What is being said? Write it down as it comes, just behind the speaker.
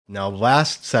Now,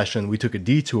 last session, we took a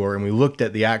detour and we looked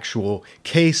at the actual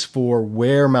case for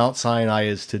where Mount Sinai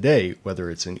is today, whether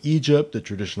it's in Egypt, the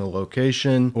traditional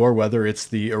location, or whether it's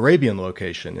the Arabian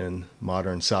location in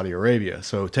modern Saudi Arabia.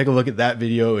 So take a look at that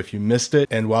video if you missed it.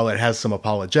 And while it has some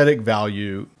apologetic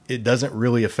value, it doesn't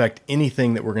really affect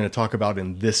anything that we're going to talk about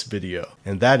in this video.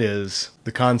 And that is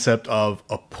the concept of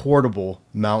a portable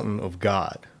mountain of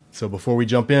God. So before we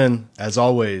jump in, as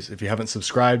always, if you haven't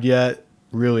subscribed yet,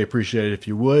 really appreciate it if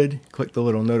you would. Click the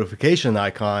little notification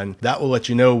icon. That will let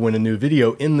you know when a new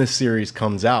video in this series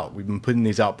comes out. We've been putting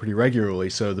these out pretty regularly,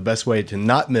 so the best way to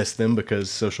not miss them,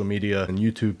 because social media and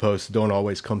YouTube posts don't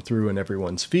always come through in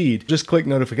everyone's feed, just click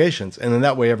notifications. And then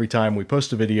that way, every time we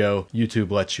post a video, YouTube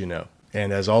lets you know.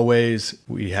 And as always,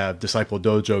 we have Disciple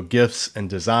Dojo gifts and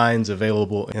designs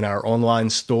available in our online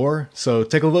store. So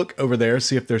take a look over there,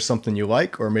 see if there's something you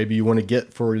like, or maybe you want to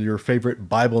get for your favorite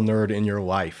Bible nerd in your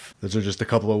life. Those are just a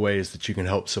couple of ways that you can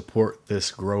help support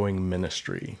this growing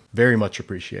ministry. Very much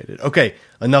appreciated. Okay,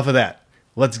 enough of that.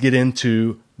 Let's get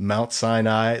into Mount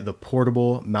Sinai, the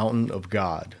portable mountain of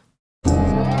God.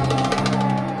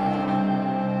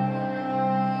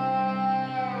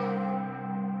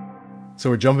 So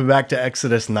we're jumping back to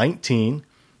Exodus 19.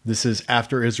 This is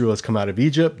after Israel has come out of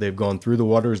Egypt. They've gone through the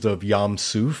waters of Yam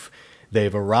Suf.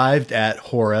 They've arrived at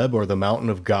Horeb, or the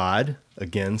mountain of God.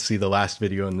 Again, see the last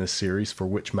video in this series for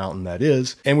which mountain that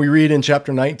is. And we read in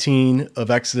chapter 19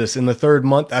 of Exodus, in the 3rd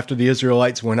month after the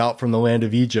Israelites went out from the land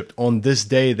of Egypt, on this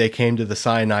day they came to the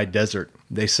Sinai desert.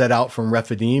 They set out from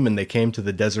Rephidim, and they came to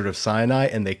the desert of Sinai,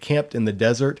 and they camped in the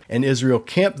desert, and Israel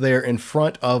camped there in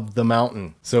front of the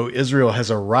mountain. So Israel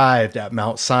has arrived at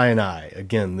Mount Sinai.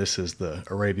 Again, this is the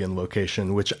Arabian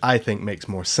location, which I think makes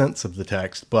more sense of the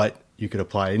text, but you could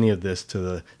apply any of this to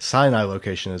the Sinai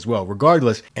location as well.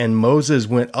 Regardless, and Moses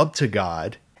went up to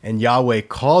God, and Yahweh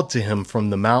called to him from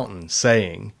the mountain,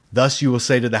 saying, "Thus you will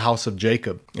say to the house of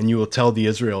Jacob, and you will tell the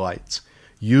Israelites,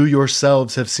 you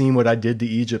yourselves have seen what I did to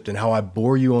Egypt, and how I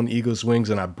bore you on eagle's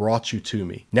wings, and I brought you to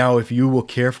me. Now if you will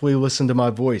carefully listen to my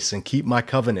voice and keep my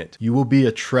covenant, you will be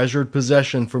a treasured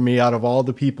possession for me out of all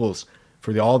the peoples.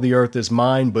 For all the earth is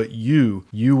mine, but you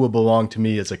will belong to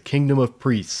me as a kingdom of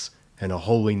priests and a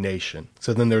holy nation."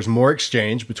 So then there's more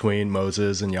exchange between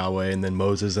Moses and Yahweh, and then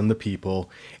Moses and the people.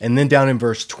 And then down in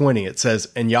verse 20, it says,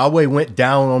 "And Yahweh went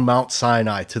down on Mount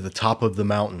Sinai to the top of the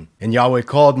mountain. And Yahweh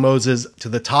called Moses to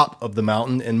the top of the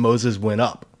mountain, and Moses went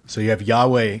up." So you have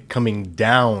Yahweh coming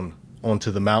down onto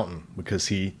the mountain because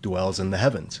he dwells in the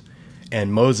heavens.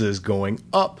 And Moses going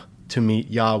up to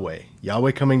meet Yahweh.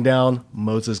 Yahweh coming down,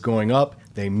 Moses going up.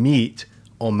 They meet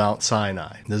on Mount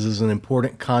Sinai. This is an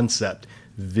important concept,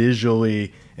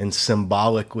 visually and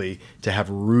symbolically, to have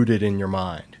rooted in your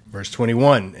mind. Verse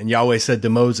 21, "And Yahweh said to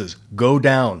Moses, go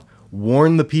down,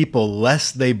 warn the people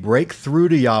lest they break through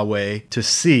to Yahweh to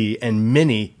see, and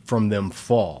many from them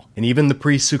fall. And even the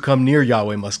priests who come near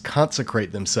Yahweh must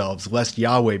consecrate themselves, lest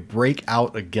Yahweh break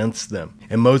out against them.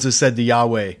 And Moses said to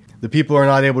Yahweh, the people are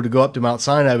not able to go up to Mount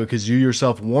Sinai because you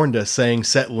yourself warned us, saying,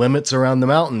 set limits around the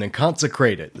mountain and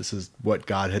consecrate it." This is what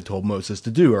God had told Moses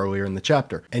to do earlier in the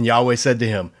chapter. "And Yahweh said to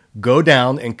him, go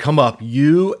down and come up,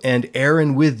 you and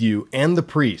Aaron with you, and the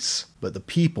priests. But the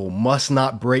people must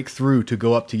not break through to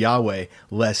go up to Yahweh,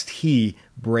 lest he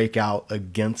break out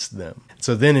against them."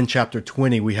 So then in chapter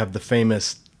 20, we have the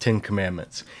famous 10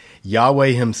 Commandments.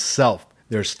 Yahweh himself,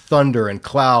 there's thunder and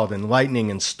cloud and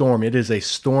lightning and storm. It is a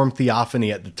storm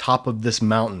theophany at the top of this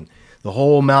mountain. The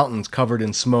whole mountain's covered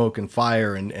in smoke and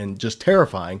fire and just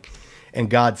terrifying. And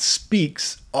God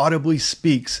speaks, audibly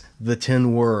speaks, the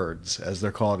 10 words, as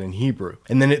they're called in Hebrew.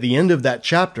 And then at the end of that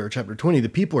chapter, chapter 20, the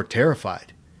people are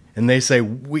terrified. And they say,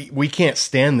 we can't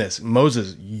stand this.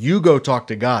 Moses, you go talk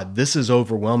to God. This is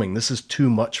overwhelming. This is too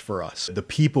much for us. The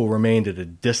people remained at a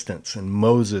distance, and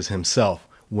Moses himself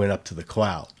went up to the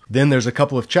cloud. Then there's a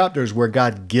couple of chapters where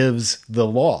God gives the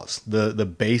laws, the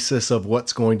basis of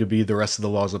what's going to be the rest of the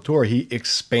laws of Torah. He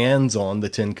expands on the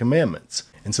 10 Commandments.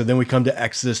 And so then we come to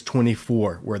Exodus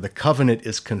 24, where the covenant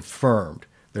is confirmed.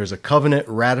 There's a covenant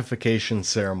ratification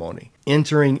ceremony,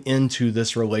 entering into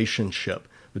this relationship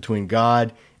between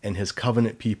God and his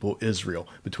covenant people Israel,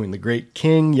 between the great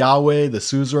king Yahweh, the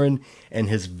suzerain, and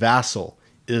his vassal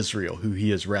Israel, who he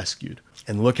has rescued.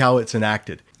 And look how it's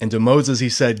enacted. "And to Moses he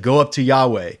said, go up to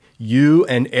Yahweh, you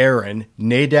and Aaron,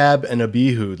 Nadab and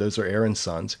Abihu," those are Aaron's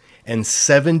sons, "and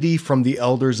 70 from the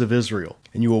elders of Israel,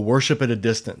 and you will worship at a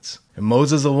distance. And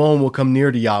Moses alone will come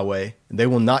near to Yahweh, and they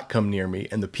will not come near me,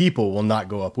 and the people will not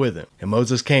go up with him." And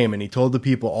Moses came, and he told the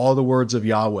people all the words of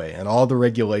Yahweh and all the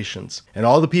regulations. And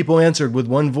all the people answered with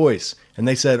one voice, and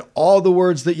they said, "All the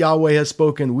words that Yahweh has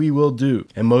spoken we will do."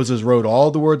 And Moses wrote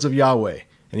all the words of Yahweh,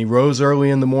 And he rose early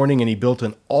in the morning and he built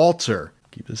an altar,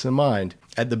 keep this in mind,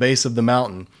 at the base of the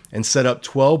mountain and set up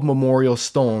 12 memorial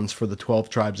stones for the 12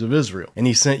 tribes of Israel. And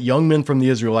he sent young men from the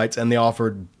Israelites and they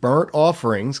offered burnt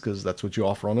offerings, because that's what you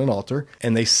offer on an altar,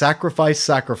 and they sacrificed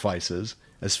sacrifices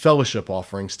as fellowship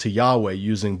offerings to Yahweh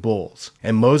using bulls.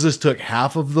 And Moses took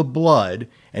half of the blood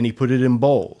and he put it in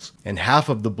bowls, and half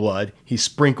of the blood he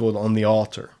sprinkled on the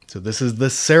altar. So this is the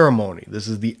ceremony. This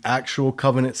is the actual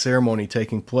covenant ceremony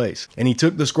taking place. And he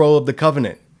took the scroll of the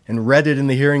covenant and read it in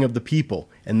the hearing of the people.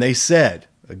 And they said,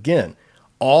 again,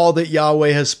 all that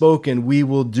Yahweh has spoken, we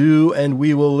will do and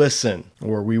we will listen,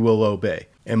 or we will obey.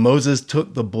 And Moses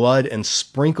took the blood and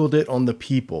sprinkled it on the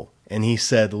people. And he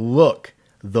said, look,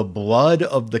 the blood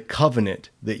of the covenant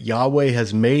that Yahweh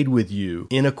has made with you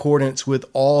in accordance with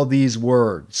all these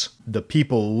words. The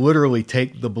people literally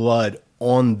take the blood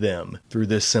on them through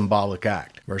this symbolic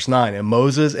act. Verse 9, and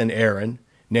Moses and Aaron,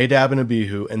 Nadab and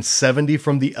Abihu, and 70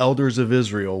 from the elders of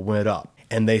Israel went up.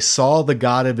 And they saw the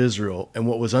God of Israel, and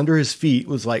what was under his feet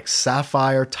was like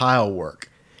sapphire tile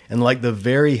work, and like the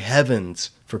very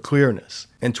heavens for clearness.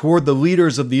 And toward the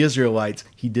leaders of the Israelites,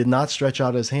 he did not stretch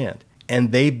out his hand.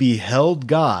 And they beheld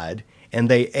God, and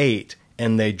they ate,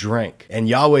 and they drank. And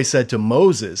Yahweh said to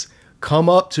Moses, come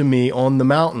up to me on the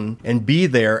mountain and be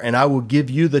there, and I will give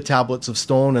you the tablets of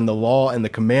stone and the law and the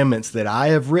commandments that I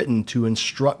have written to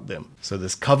instruct them. So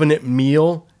this covenant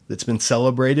meal that's been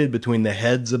celebrated between the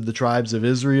heads of the tribes of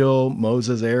Israel,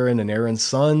 Moses, Aaron, and Aaron's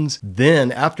sons.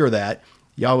 Then after that,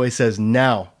 Yahweh says,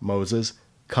 now, Moses,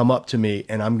 come up to me,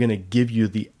 and I'm going to give you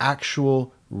the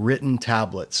actual written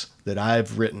tablets that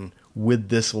I've written with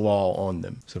this law on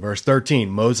them. So verse 13,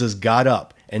 Moses got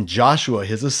up, and Joshua,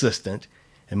 his assistant,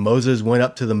 and Moses went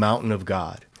up to the mountain of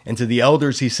God. And to the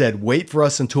elders he said, wait for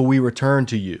us until we return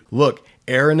to you. Look,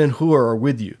 Aaron and Hur are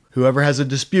with you. Whoever has a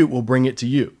dispute will bring it to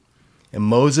you. And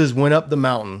Moses went up the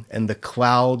mountain, and the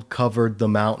cloud covered the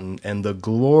mountain, and the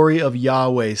glory of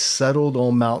Yahweh settled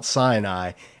on Mount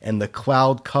Sinai, and the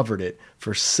cloud covered it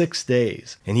for 6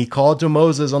 days. And he called to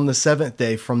Moses on the 7th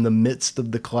day from the midst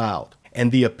of the cloud.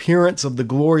 And the appearance of the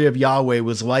glory of Yahweh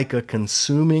was like a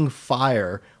consuming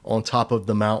fire on top of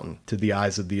the mountain to the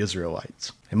eyes of the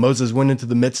Israelites. And Moses went into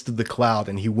the midst of the cloud,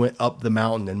 and he went up the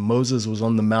mountain, and Moses was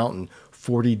on the mountain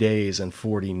 40 days and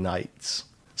 40 nights.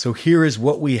 So here is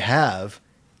what we have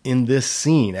in this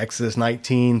scene, Exodus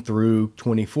 19 through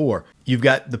 24. You've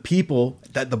got the people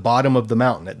at the bottom of the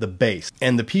mountain, at the base,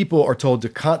 and the people are told to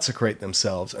consecrate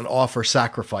themselves and offer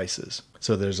sacrifices.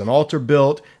 So there's an altar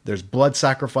built, there's blood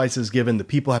sacrifices given, the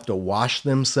people have to wash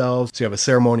themselves. So you have a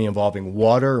ceremony involving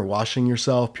water, washing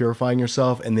yourself, purifying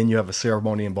yourself, and then you have a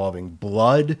ceremony involving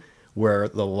blood, where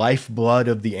the lifeblood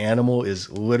of the animal is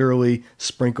literally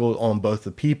sprinkled on both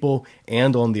the people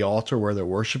and on the altar where they're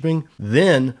worshiping.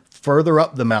 Then further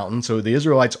up the mountain, so the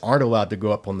Israelites aren't allowed to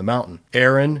go up on the mountain.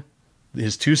 Aaron,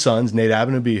 his 2 sons, Nadab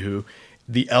and Abihu,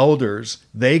 the elders,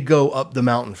 they go up the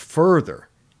mountain further.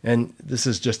 And this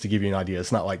is just to give you an idea.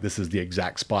 It's not like this is the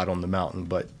exact spot on the mountain,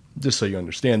 but just so you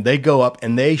understand, they go up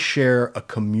and they share a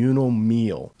communal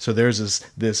meal. So there's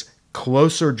this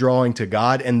closer drawing to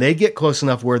God, and they get close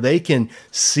enough where they can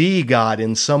see God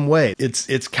in some way.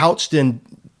 It's couched in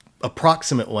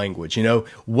approximate language. You know,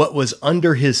 what was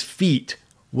under his feet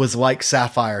was like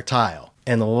sapphire tile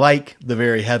and like the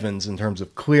very heavens in terms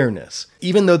of clearness.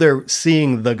 Even though they're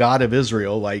seeing the God of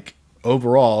Israel, like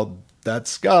overall,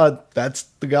 that's God. That's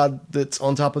the God that's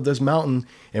on top of this mountain,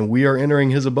 and we are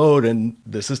entering his abode, and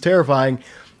this is terrifying.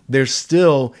 They're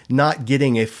still not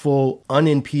getting a full,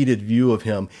 unimpeded view of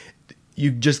him. You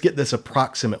just get this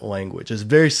approximate language. It's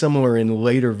very similar in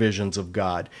later visions of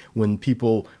God. When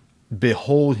people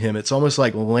behold him, it's almost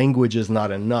like language is not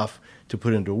enough to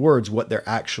put into words what they're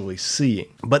actually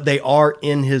seeing. But they are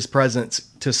in his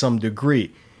presence to some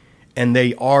degree, and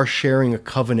they are sharing a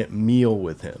covenant meal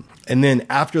with him. And then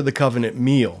after the covenant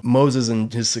meal, Moses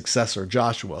and his successor,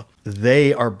 Joshua,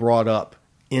 they are brought up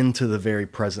into the very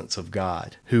presence of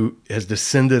God, who has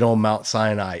descended on Mount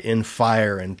Sinai in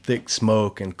fire and thick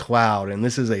smoke and cloud. And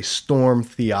this is a storm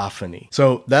theophany.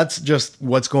 So that's just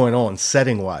what's going on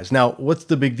setting-wise. Now, what's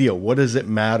the big deal? What does it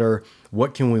matter?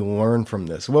 What can we learn from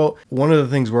this? Well, one of the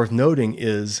things worth noting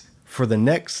is for the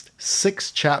next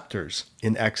 6 chapters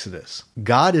in Exodus,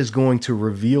 God is going to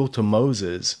reveal to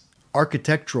Moses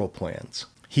architectural plans.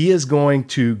 He is going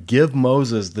to give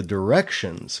Moses the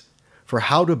directions for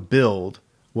how to build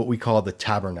what we call the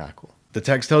tabernacle. The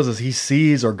text tells us he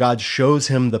sees, or God shows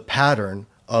him, the pattern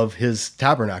of his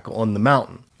tabernacle on the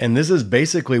mountain. And this is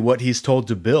basically what he's told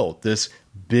to build, this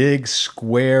big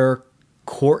square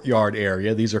courtyard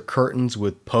area. These are curtains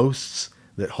with posts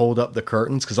that hold up the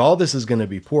curtains, because all this is going to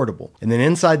be portable. And then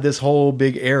inside this whole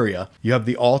big area, you have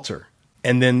the altar.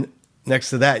 And then next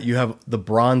to that, you have the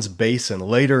bronze basin.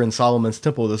 Later in Solomon's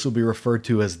temple, this will be referred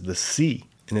to as the sea.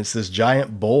 And it's this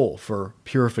giant bowl for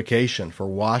purification, for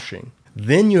washing.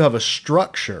 Then you have a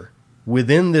structure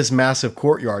within this massive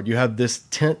courtyard. You have this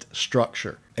tent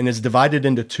structure, and it's divided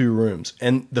into 2 rooms.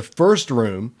 And the first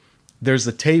room, there's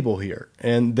a table here,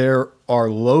 and there are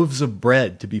loaves of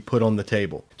bread to be put on the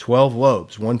table. 12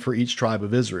 loaves, one for each tribe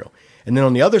of Israel. And then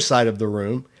on the other side of the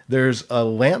room, there's a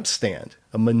lampstand,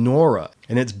 a menorah,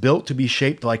 and it's built to be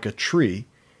shaped like a tree,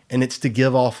 and it's to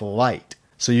give off light.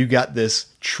 So you got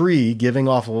this tree giving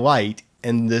off light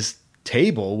and this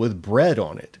table with bread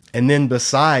on it. And then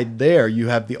beside there, you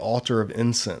have the altar of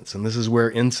incense. And this is where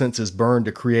incense is burned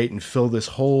to create and fill this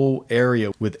whole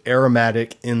area with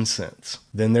aromatic incense.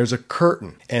 Then there's a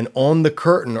curtain. And on the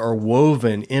curtain are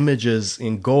woven images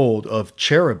in gold of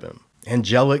cherubim,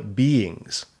 angelic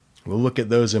beings. We'll look at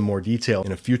those in more detail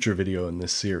in a future video in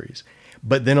this series.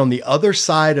 But then on the other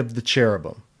side of the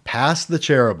cherubim, past the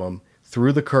cherubim,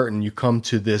 through the curtain, you come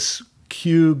to this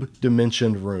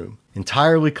cube-dimensioned room,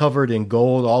 entirely covered in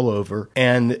gold all over.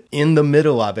 And in the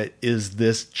middle of it is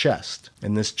this chest.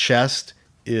 And this chest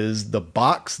is the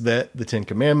box that the 10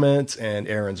 Commandments and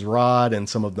Aaron's rod and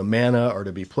some of the manna are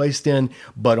to be placed in.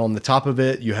 But on the top of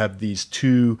it, you have these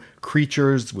 2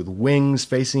 creatures with wings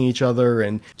facing each other.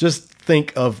 And just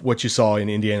think of what you saw in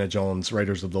Indiana Jones'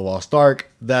 Raiders of the Lost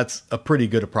Ark. That's a pretty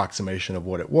good approximation of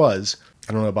what it was.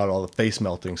 I don't know about all the face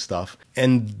melting stuff.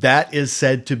 And that is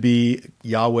said to be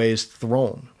Yahweh's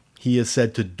throne. He is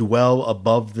said to dwell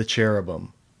above the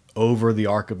cherubim over the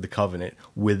Ark of the Covenant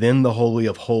within the Holy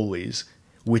of Holies,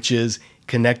 which is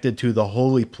connected to the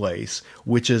holy place,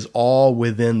 which is all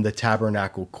within the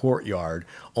tabernacle courtyard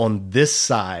on this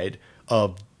side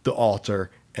of the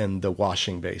altar and the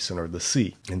washing basin or the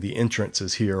sea. And the entrance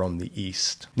is here on the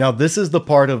east. Now, this is the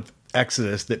part of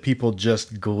Exodus that people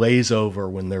just glaze over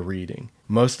when they're reading.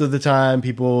 Most of the time,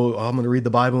 people, I'm going to read the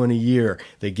Bible in a year.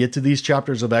 They get to these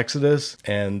chapters of Exodus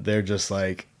and they're just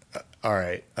like, all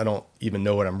right, I don't even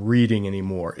know what I'm reading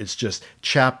anymore. It's just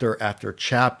chapter after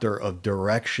chapter of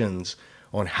directions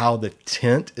on how the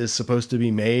tent is supposed to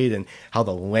be made and how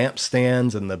the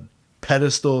lampstands and the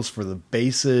pedestals for the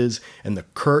bases and the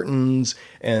curtains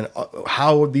and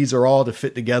how these are all to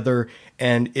fit together.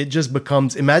 And it just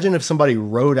becomes, imagine if somebody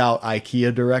wrote out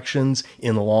IKEA directions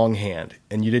in longhand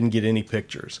and you didn't get any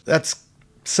pictures. That's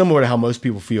similar to how most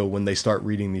people feel when they start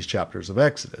reading these chapters of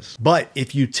Exodus. But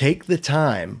if you take the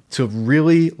time to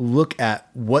really look at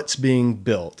what's being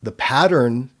built, the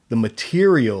pattern, the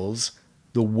materials,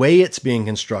 the way it's being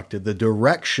constructed, the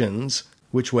directions,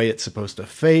 which way it's supposed to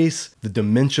face, the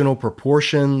dimensional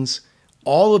proportions,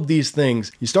 all of these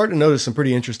things, you start to notice some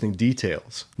pretty interesting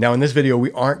details. Now, in this video,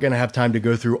 we aren't going to have time to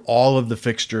go through all of the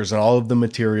fixtures and all of the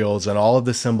materials and all of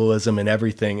the symbolism and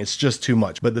everything. It's just too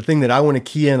much. But the thing that I want to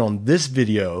key in on this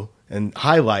video and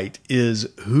highlight is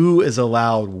who is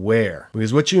allowed where.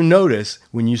 Because what you notice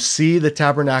when you see the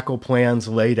tabernacle plans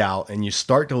laid out and you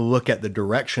start to look at the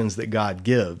directions that God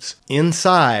gives,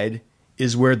 inside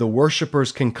is where the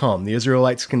worshipers can come. The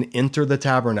Israelites can enter the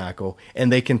tabernacle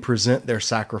and they can present their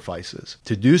sacrifices.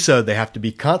 To do so, they have to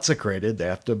be consecrated. They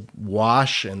have to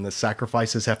wash and the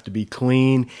sacrifices have to be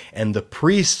clean. And the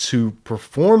priests who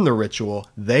perform the ritual,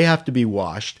 they have to be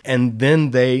washed. And then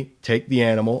they take the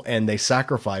animal and they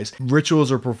sacrifice.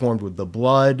 Rituals are performed with the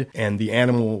blood and the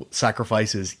animal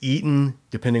sacrifice is eaten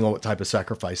depending on what type of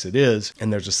sacrifice it is.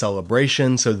 And there's a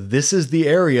celebration. So this is the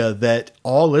area that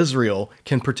all Israel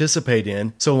can participate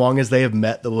in so long as they have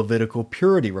met the Levitical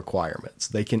purity requirements.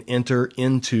 They can enter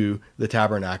into the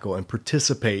tabernacle and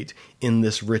participate in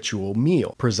this ritual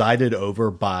meal presided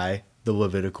over by the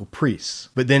Levitical priests.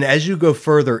 But then as you go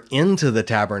further into the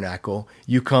tabernacle,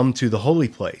 you come to the holy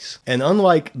place. And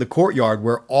unlike the courtyard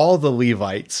where all the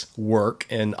Levites work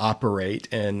and operate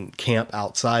and camp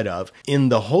outside of, in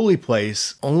the holy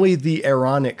place, only the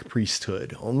Aaronic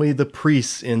priesthood, only the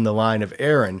priests in the line of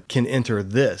Aaron can enter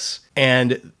this.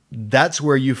 And that's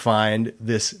where you find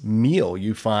this meal.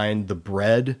 You find the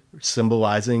bread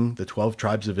symbolizing the 12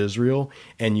 tribes of Israel,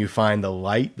 and you find the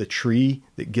light, the tree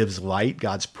that gives light,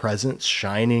 God's presence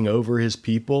shining over his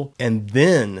people. And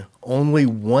then only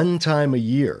one time a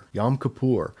year, Yom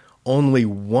Kippur, only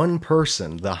one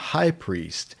person, the high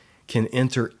priest, can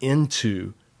enter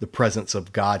into the presence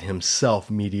of God himself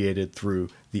mediated through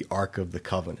the Ark of the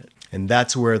Covenant. And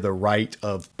that's where the rite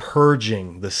of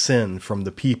purging the sin from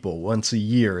the people once a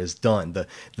year is done.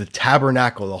 The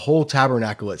tabernacle, the whole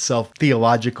tabernacle itself,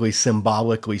 theologically,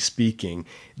 symbolically speaking,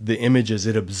 the images,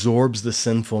 it absorbs the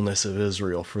sinfulness of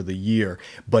Israel for the year.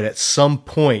 But at some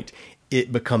point,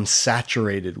 it becomes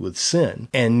saturated with sin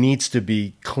and needs to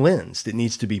be cleansed. It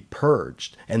needs to be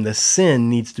purged, and the sin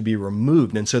needs to be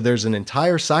removed. And so there's an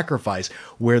entire sacrifice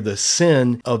where the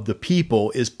sin of the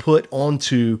people is put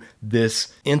onto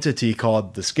this entity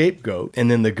called the scapegoat,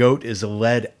 and then the goat is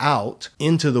led out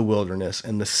into the wilderness,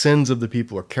 and the sins of the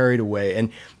people are carried away. And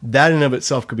that in and of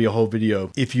itself could be a whole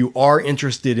video. If you are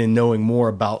interested in knowing more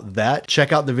about that,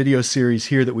 check out the video series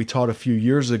here that we taught a few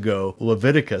years ago,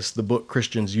 Leviticus, the book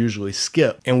Christians usually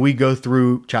skip. And we go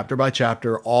through chapter by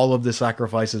chapter all of the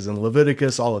sacrifices in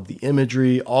Leviticus, all of the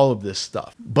imagery, all of this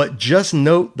stuff. But just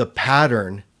note the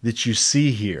pattern that you see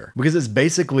here, because it's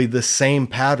basically the same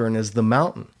pattern as the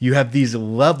mountain. You have these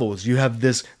levels, you have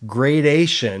this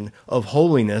gradation of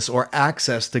holiness or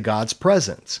access to God's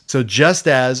presence. So just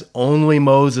as only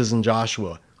Moses and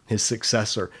Joshua, his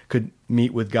successor, could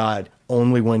meet with God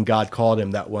only when God called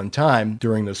him that one time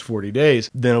during those 40 days.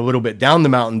 Then a little bit down the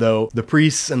mountain, though, the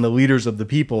priests and the leaders of the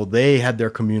people, they had their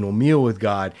communal meal with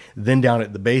God. Then down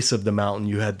at the base of the mountain,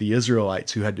 you had the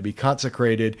Israelites who had to be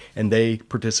consecrated, and they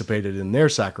participated in their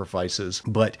sacrifices.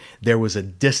 But there was a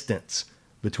distance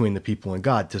between the people and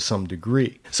God to some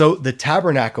degree. So the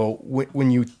tabernacle,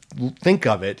 when you think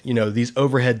of it, you know, these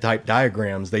overhead type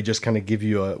diagrams, they just kind of give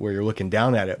you where you're looking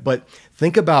down at it. But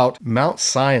think about Mount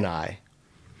Sinai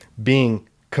being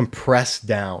compressed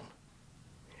down.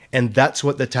 And that's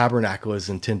what the tabernacle is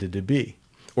intended to be.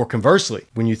 Or conversely,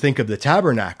 when you think of the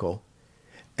tabernacle,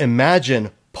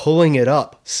 imagine pulling it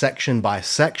up section by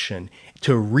section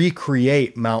to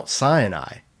recreate Mount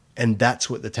Sinai. And that's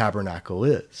what the tabernacle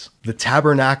is. The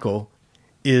tabernacle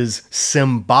is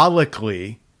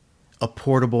symbolically a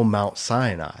portable Mount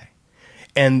Sinai.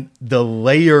 And the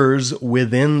layers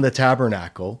within the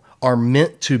tabernacle are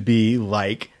meant to be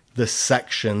like the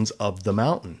sections of the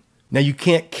mountain. Now, you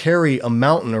can't carry a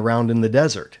mountain around in the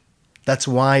desert. That's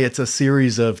why it's a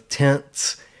series of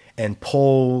tents and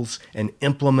poles and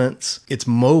implements. It's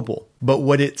mobile. But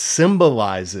what it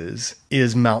symbolizes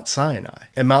is Mount Sinai.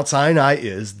 And Mount Sinai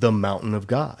is the mountain of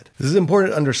God. This is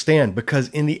important to understand because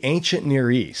in the ancient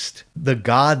Near East, the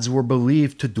gods were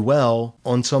believed to dwell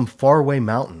on some faraway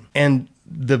mountain. And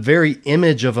the very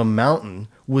image of a mountain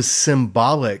was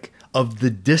symbolic of the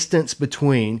distance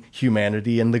between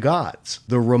humanity and the gods,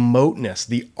 the remoteness,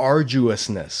 the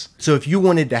arduousness. So if you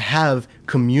wanted to have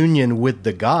communion with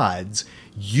the gods,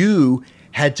 you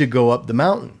had to go up the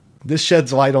mountain. This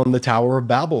sheds light on the Tower of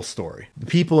Babel story. The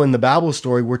people in the Babel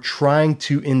story were trying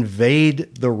to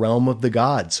invade the realm of the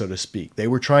gods, so to speak. They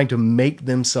were trying to make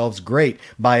themselves great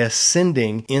by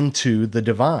ascending into the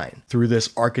divine through this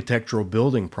architectural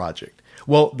building project.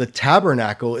 Well, the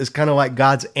tabernacle is kind of like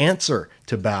God's answer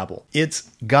to Babel. It's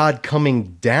God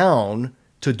coming down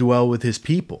to dwell with his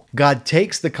people. God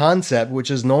takes the concept,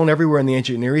 which is known everywhere in the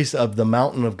ancient Near East, of the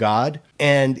mountain of God,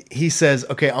 and he says,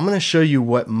 okay, I'm going to show you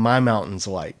what my mountain's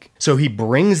like. So he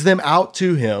brings them out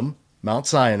to him, Mount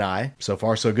Sinai. So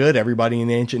far, so good. Everybody in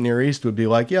the ancient Near East would be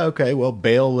like, yeah, okay, well,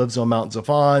 Baal lives on Mount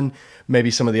Zaphon.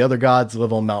 Maybe some of the other gods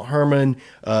live on Mount Hermon.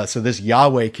 So this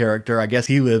Yahweh character, I guess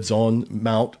he lives on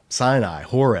Mount Sinai,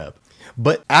 Horeb.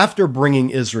 But after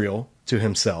bringing Israel to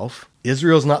himself,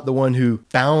 Israel's not the one who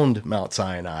found Mount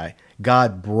Sinai.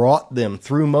 God brought them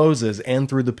through Moses and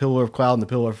through the pillar of cloud and the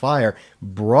pillar of fire,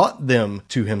 brought them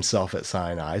to himself at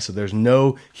Sinai. So there's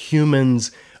no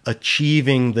humans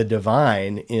achieving the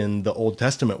divine in the Old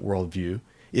Testament worldview.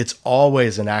 It's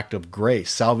always an act of grace.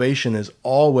 Salvation is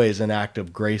always an act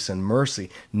of grace and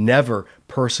mercy, never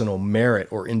personal merit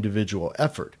or individual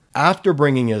effort. After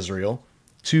bringing Israel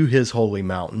to his holy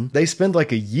mountain, they spend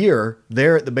like a year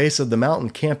there at the base of the mountain,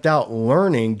 camped out,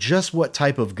 learning just what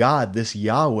type of God this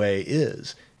Yahweh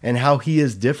is and how he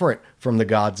is different from the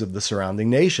gods of the surrounding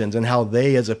nations and how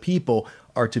they as a people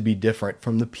are to be different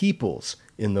from the peoples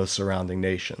in those surrounding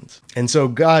nations. And so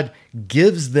God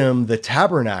gives them the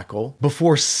tabernacle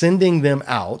before sending them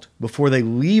out, before they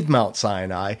leave Mount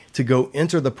Sinai to go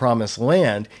enter the promised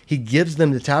land. He gives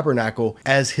them the tabernacle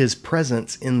as his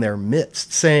presence in their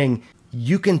midst, saying,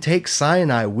 you can take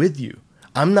Sinai with you.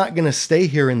 I'm not going to stay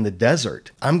here in the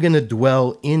desert. I'm going to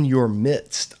dwell in your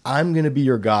midst. I'm going to be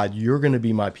your God. You're going to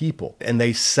be my people. And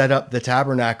they set up the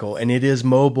tabernacle, and it is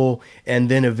mobile. And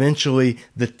then eventually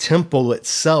the temple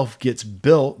itself gets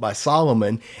built by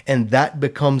Solomon, and that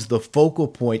becomes the focal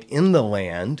point in the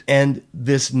land. And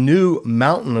this new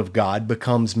mountain of God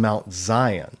becomes Mount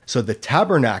Zion. So the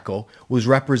tabernacle was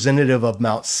representative of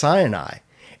Mount Sinai.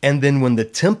 And then when the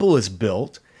temple is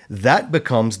built, that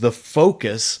becomes the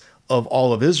focus of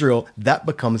all of Israel. That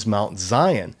becomes Mount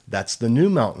Zion. That's the new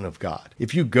mountain of God.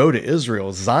 If you go to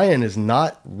Israel, Zion is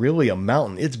not really a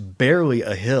mountain. It's barely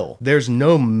a hill. There's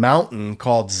no mountain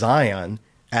called Zion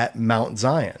at Mount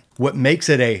Zion. What makes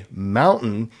it a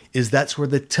mountain is that's where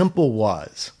the temple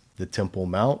was, the Temple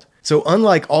Mount. So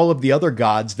unlike all of the other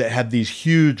gods that have these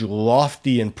huge,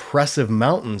 lofty, impressive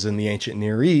mountains in the ancient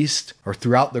Near East or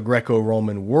throughout the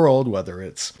Greco-Roman world, whether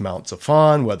it's Mount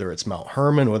Zaphon, whether it's Mount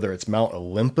Hermon, whether it's Mount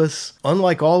Olympus,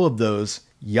 unlike all of those,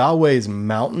 Yahweh's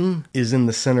mountain is in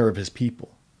the center of his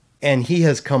people. And he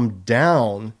has come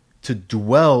down to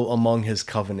dwell among his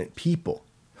covenant people,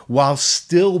 while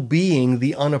still being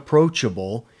the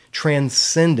unapproachable,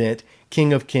 transcendent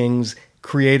King of Kings,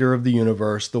 creator of the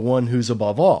universe, the one who's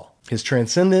above all. His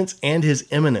transcendence and his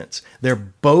immanence, they're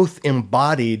both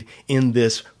embodied in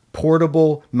this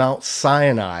portable Mount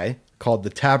Sinai called the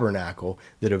Tabernacle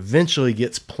that eventually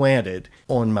gets planted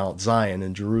on Mount Zion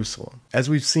in Jerusalem. As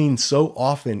we've seen so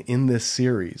often in this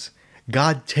series,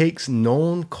 God takes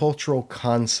known cultural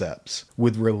concepts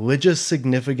with religious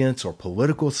significance or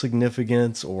political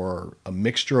significance or a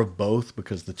mixture of both,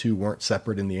 because the two weren't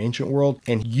separate in the ancient world,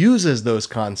 and uses those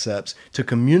concepts to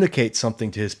communicate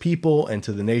something to his people and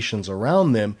to the nations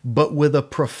around them, but with a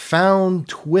profound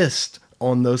twist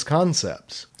on those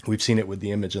concepts. We've seen it with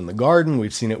the image in the garden.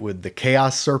 We've seen it with the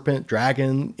chaos serpent,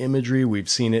 dragon imagery. We've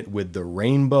seen it with the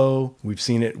rainbow. We've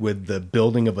seen it with the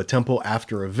building of a temple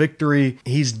after a victory.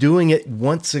 He's doing it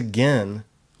once again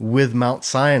with Mount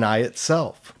Sinai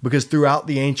itself, because throughout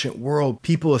the ancient world,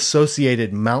 people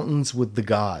associated mountains with the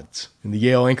gods. In the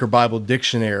Yale Anchor Bible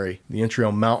Dictionary, the entry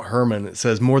on Mount Hermon, it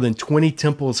says more than 20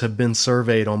 temples have been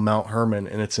surveyed on Mount Hermon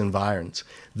and its environs.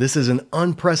 This is an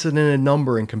unprecedented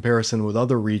number in comparison with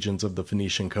other regions of the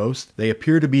Phoenician coast. They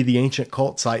appear to be the ancient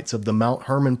cult sites of the Mount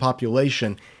Hermon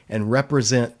population and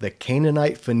represent the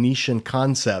Canaanite Phoenician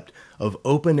concept of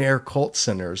open-air cult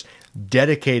centers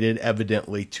dedicated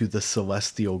evidently to the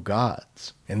celestial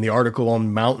gods. And the article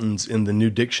on mountains in the New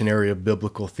Dictionary of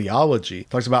Biblical Theology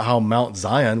talks about how Mount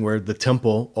Zion, where the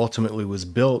temple ultimately was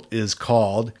built, is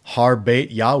called Har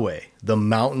Beit Yahweh, the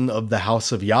mountain of the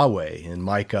house of Yahweh in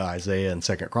Micah, Isaiah, and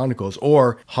 2 Chronicles,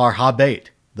 or Har HaBeit,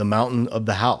 the mountain of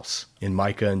the house in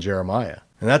Micah and Jeremiah.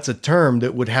 And that's a term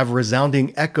that would have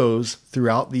resounding echoes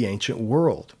throughout the ancient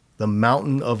world. The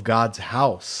mountain of God's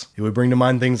house. It would bring to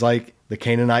mind things like the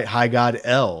Canaanite high god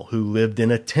El, who lived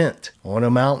in a tent on a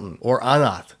mountain, or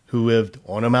Anath, who lived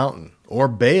on a mountain, or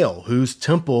Baal, whose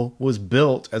temple was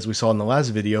built, as we saw in the last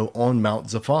video, on Mount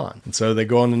Zaphon. And so they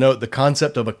go on to note the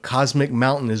concept of a cosmic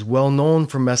mountain is well known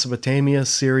from Mesopotamia,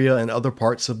 Syria, and other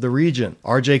parts of the region.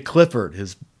 R.J. Clifford,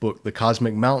 his book, The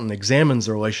Cosmic Mountain, examines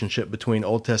the relationship between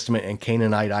Old Testament and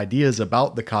Canaanite ideas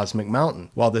about the cosmic mountain.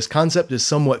 While this concept is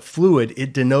somewhat fluid,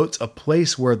 it denotes a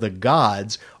place where the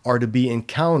gods are to be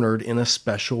encountered in a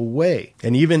special way.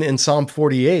 And even in Psalm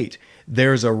 48,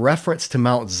 there's a reference to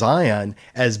Mount Zion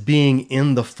as being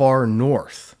in the far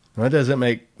north. Now, that doesn't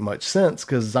make much sense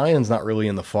because Zion's not really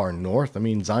in the far north. I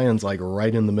mean, Zion's like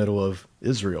right in the middle of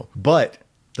Israel. But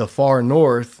the far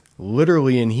north,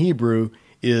 literally in Hebrew,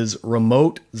 is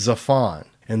remote Zaphon.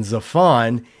 And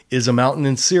Zaphon is a mountain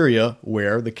in Syria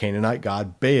where the Canaanite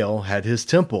god Baal had his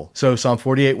temple. So Psalm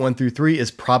 48, 1-3 is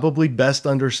probably best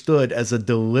understood as a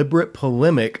deliberate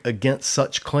polemic against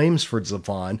such claims for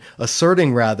Zaphon,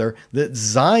 asserting rather that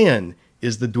Zion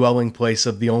is the dwelling place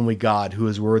of the only God who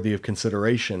is worthy of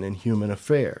consideration in human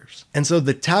affairs. And so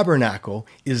the tabernacle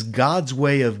is God's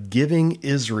way of giving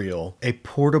Israel a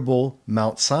portable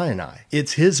Mount Sinai.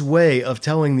 It's his way of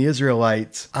telling the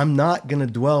Israelites, I'm not going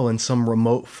to dwell in some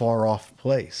remote, far-off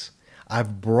place.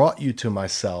 I've brought you to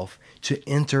myself to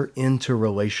enter into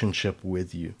relationship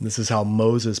with you. This is how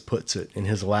Moses puts it in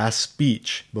his last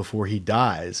speech before he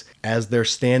dies, as they're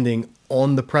standing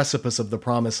on the precipice of the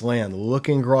promised land,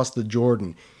 looking across the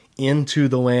Jordan into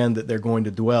the land that they're going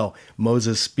to dwell.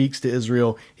 Moses speaks to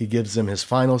Israel, he gives them his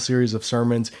final series of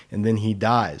sermons, and then he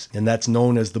dies. And that's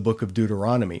known as the book of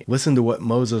Deuteronomy. Listen to what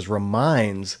Moses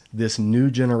reminds this new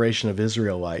generation of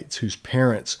Israelites whose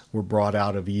parents were brought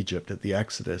out of Egypt at the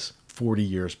Exodus 40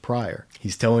 years prior.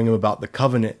 He's telling them about the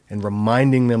covenant and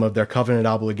reminding them of their covenant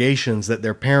obligations that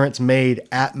their parents made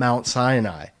at Mount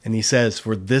Sinai. And he says,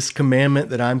 for this commandment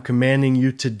that I'm commanding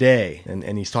you today,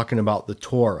 and he's talking about the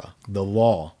Torah, the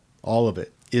law, all of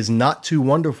it. is not too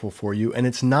wonderful for you, and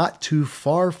it's not too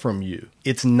far from you.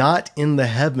 It's not in the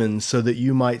heavens so that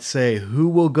you might say, who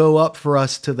will go up for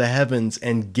us to the heavens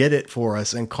and get it for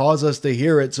us and cause us to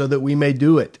hear it so that we may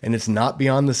do it? And it's not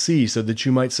beyond the sea so that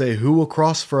you might say, who will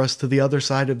cross for us to the other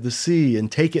side of the sea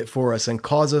and take it for us and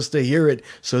cause us to hear it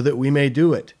so that we may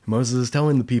do it? Moses is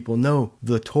telling the people, no,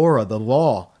 the Torah, the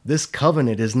law, this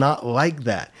covenant is not like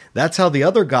that. That's how the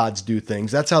other gods do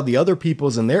things. That's how the other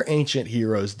peoples and their ancient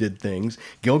heroes did things.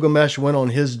 Gilgamesh went on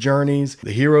his journeys.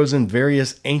 The heroes in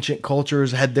various ancient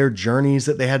cultures had their journeys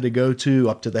that they had to go to,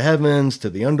 up to the heavens, to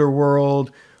the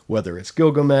underworld, whether it's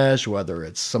Gilgamesh, whether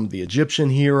it's some of the Egyptian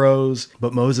heroes.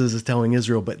 But Moses is telling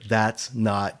Israel, but that's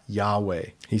not Yahweh.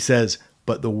 He says,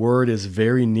 but the word is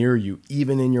very near you,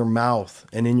 even in your mouth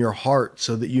and in your heart,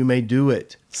 so that you may do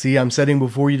it. See, I'm setting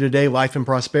before you today life and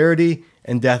prosperity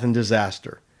and death and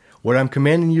disaster. What I'm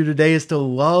commanding you today is to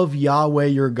love Yahweh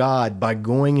your God by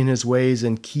going in his ways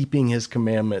and keeping his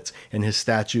commandments and his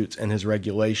statutes and his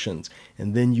regulations.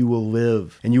 And then you will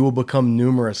live and you will become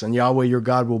numerous, and Yahweh your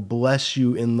God will bless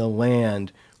you in the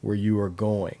land where you are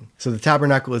going. So the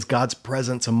tabernacle is God's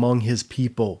presence among his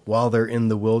people while they're in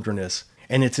the wilderness.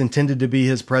 And it's intended to be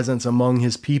his presence among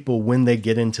his people when they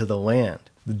get into the land.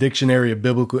 The Dictionary of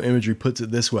Biblical Imagery puts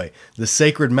it this way: the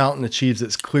sacred mountain achieves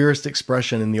its clearest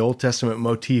expression in the Old Testament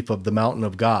motif of the mountain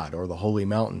of God, or the holy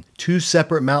mountain. Two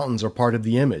separate mountains are part of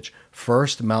the image.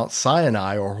 First, Mount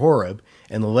Sinai, or Horeb,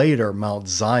 and later Mount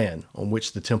Zion, on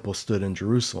which the temple stood in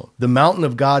Jerusalem. The mountain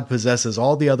of God possesses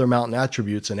all the other mountain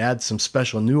attributes and adds some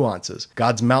special nuances.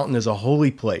 God's mountain is a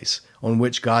holy place on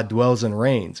which God dwells and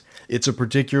reigns. It's a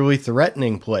particularly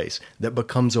threatening place that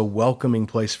becomes a welcoming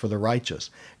place for the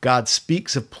righteous. God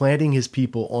speaks of planting his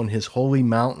people on his holy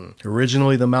mountain.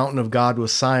 Originally, the mountain of God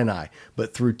was Sinai,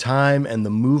 but through time and the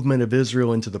movement of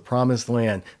Israel into the promised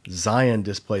land, Zion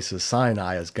displaces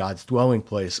Sinai as God's dwelling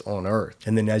place on earth.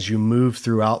 And then as you move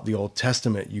throughout the Old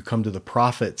Testament, you come to the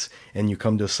prophets and you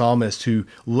come to psalmists who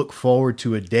look forward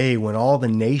to a day when all the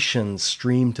nations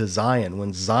stream to Zion,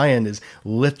 when Zion is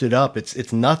lifted up.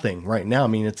 It's nothing right now. I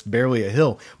mean, it's barely a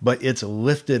hill, but it's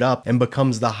lifted up and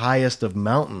becomes the highest of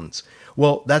mountains.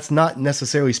 Well, that's not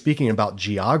necessarily speaking about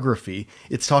geography.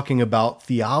 It's talking about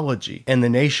theology and the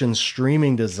nations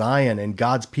streaming to Zion and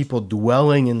God's people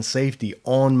dwelling in safety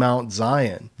on Mount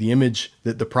Zion. The image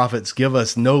that the prophets give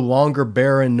us, no longer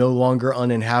barren, no longer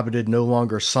uninhabited, no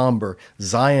longer somber.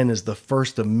 Zion is the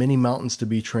first of many mountains to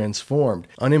be transformed.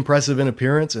 Unimpressive in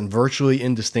appearance and virtually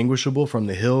indistinguishable from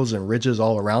the hills and ridges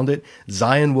all around it,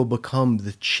 Zion will become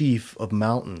the chief of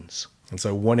mountains. And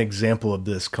so one example of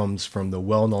this comes from the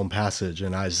well-known passage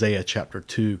in Isaiah chapter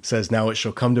 2. It says, "Now it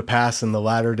shall come to pass in the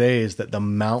latter days that the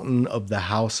mountain of the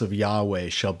house of Yahweh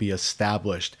shall be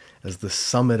established as the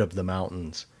summit of the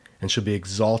mountains, and shall be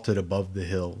exalted above the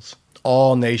hills.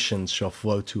 All nations shall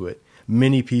flow to it.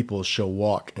 Many peoples shall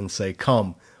walk and say,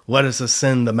 Come, let us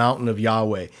ascend the mountain of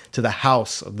Yahweh, to the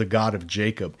house of the God of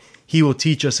Jacob. He will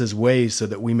teach us his ways so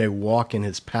that we may walk in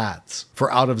his paths. For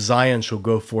out of Zion shall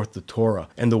go forth the Torah,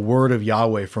 and the word of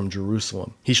Yahweh from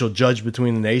Jerusalem. He shall judge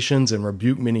between the nations and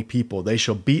rebuke many people. They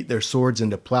shall beat their swords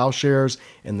into plowshares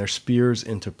and their spears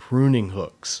into pruning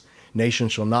hooks. Nation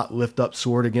shall not lift up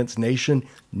sword against nation,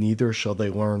 neither shall they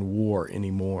learn war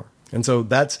anymore." And so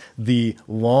that's the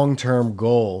long-term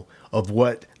goal of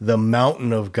what the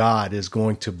mountain of God is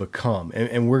going to become.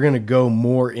 And we're going to go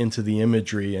more into the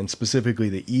imagery and specifically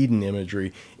the Eden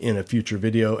imagery in a future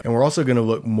video. And we're also going to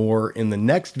look more in the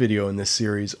next video in this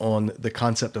series on the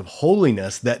concept of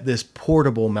holiness that this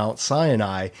portable Mount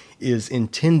Sinai is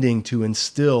intending to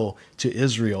instill to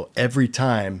Israel every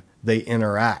time they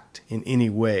interact in any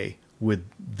way with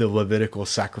the Levitical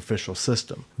sacrificial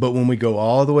system. But when we go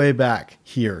all the way back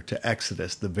here to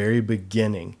Exodus, the very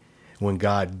beginning, when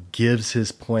God gives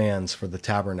his plans for the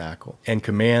tabernacle and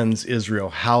commands Israel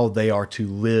how they are to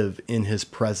live in his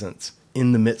presence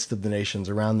in the midst of the nations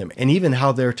around them, and even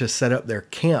how they're to set up their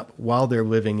camp while they're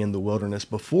living in the wilderness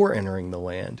before entering the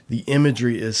land. The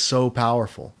imagery is so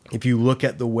powerful. If you look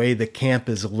at the way the camp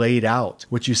is laid out,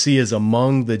 what you see is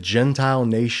among the Gentile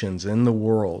nations in the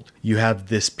world, you have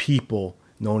this people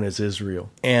known as Israel.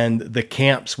 And the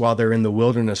camps, while they're in the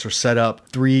wilderness, are set up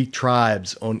 3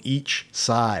 tribes on each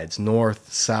sides,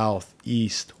 north, south,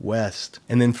 east, west.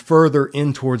 And then further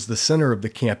in towards the center of the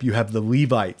camp, you have the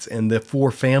Levites and the 4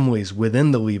 families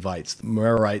within the Levites, the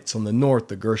Merarites on the north,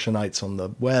 the Gershonites on the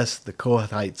west, the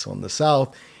Kohathites on the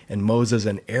south, and Moses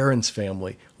and Aaron's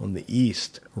family on the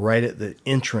east, right at the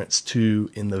entrance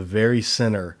to, in the very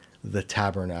center, the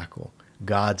tabernacle,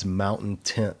 God's mountain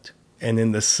tent. And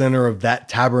in the center of that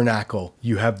tabernacle,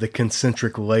 you have the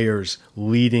concentric layers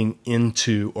leading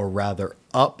into, or rather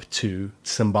up to,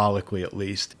 symbolically at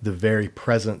least, the very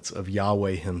presence of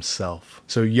Yahweh himself.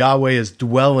 So Yahweh is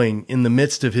dwelling in the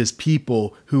midst of his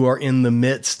people who are in the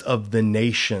midst of the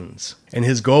nations. And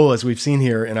his goal, as we've seen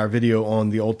here in our video on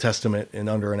the Old Testament in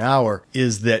under an hour,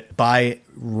 is that by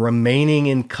remaining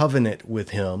in covenant with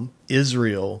him,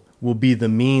 Israel will be the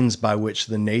means by which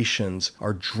the nations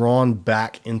are drawn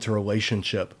back into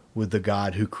relationship with the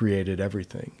God who created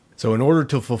everything. So in order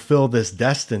to fulfill this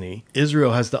destiny,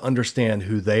 Israel has to understand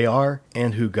who they are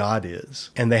and who God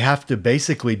is. And they have to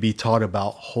basically be taught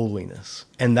about holiness.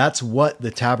 And that's what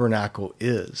the tabernacle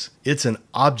is. It's an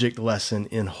object lesson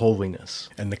in holiness.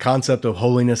 And the concept of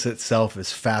holiness itself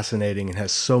is fascinating and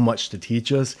has so much to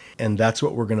teach us. And that's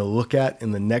what we're going to look at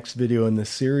in the next video in this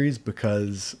series,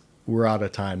 because we're out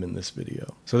of time in this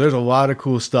video. So there's a lot of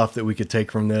cool stuff that we could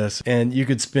take from this, and you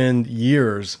could spend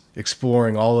years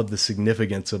exploring all of the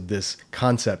significance of this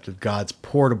concept of God's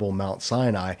portable Mount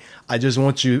Sinai. I just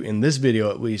want you, in this video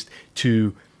at least,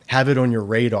 to have it on your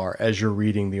radar as you're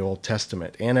reading the Old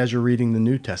Testament and as you're reading the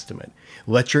New Testament.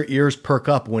 Let your ears perk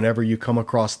up whenever you come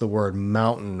across the word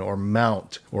mountain or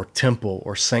mount or temple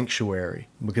or sanctuary,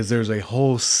 because there's a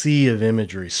whole sea of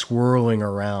imagery swirling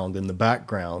around in the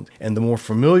background. And the more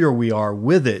familiar we are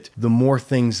with it, the more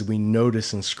things we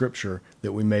notice in Scripture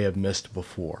that we may have missed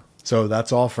before. So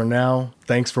that's all for now.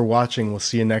 Thanks for watching. We'll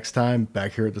see you next time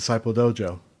back here at Disciple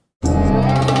Dojo.